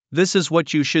This is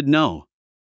what you should know.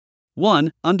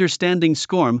 1. Understanding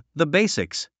SCORM, the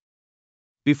basics.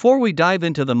 Before we dive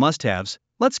into the must-haves,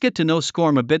 let's get to know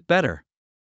SCORM a bit better.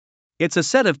 It's a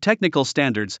set of technical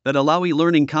standards that allow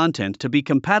e-learning content to be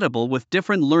compatible with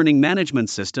different learning management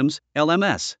systems,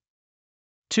 LMS.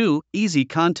 2. Easy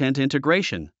content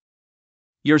integration.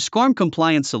 Your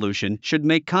SCORM-compliant solution should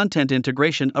make content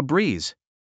integration a breeze.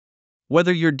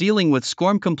 Whether you're dealing with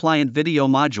SCORM-compliant video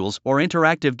modules or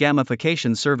interactive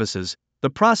gamification services, the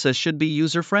process should be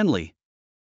user-friendly.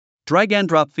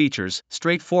 Drag-and-drop features,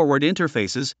 straightforward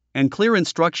interfaces, and clear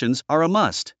instructions are a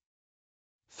must.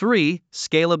 3.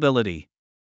 Scalability.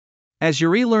 As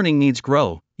your e-learning needs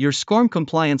grow, your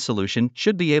SCORM-compliant solution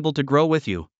should be able to grow with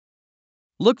you.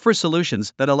 Look for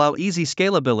solutions that allow easy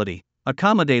scalability,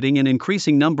 accommodating an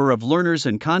increasing number of learners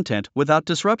and content without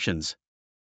disruptions.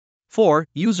 4.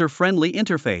 User-friendly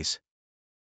interface.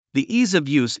 The ease of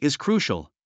use is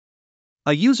crucial.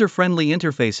 A user-friendly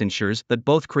interface ensures that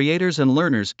both creators and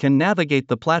learners can navigate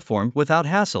the platform without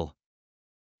hassle.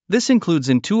 This includes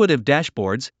intuitive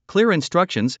dashboards, clear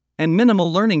instructions, and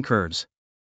minimal learning curves.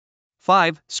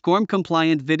 5.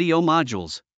 SCORM-compliant video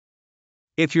modules.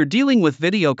 If you're dealing with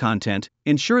video content,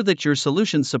 ensure that your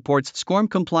solution supports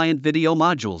SCORM-compliant video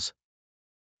modules.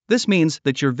 This means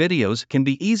that your videos can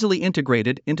be easily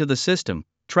integrated into the system,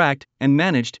 tracked, and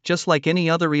managed just like any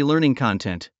other e-learning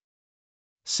content.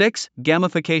 6.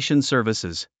 Gamification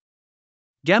services.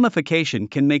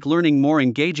 Gamification can make learning more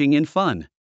engaging and fun.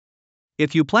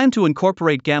 If you plan to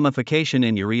incorporate gamification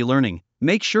in your e-learning,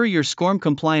 make sure your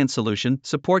SCORM-compliant solution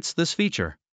supports this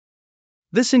feature.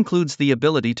 This includes the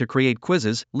ability to create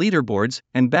quizzes, leaderboards,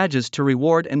 and badges to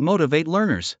reward and motivate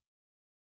learners.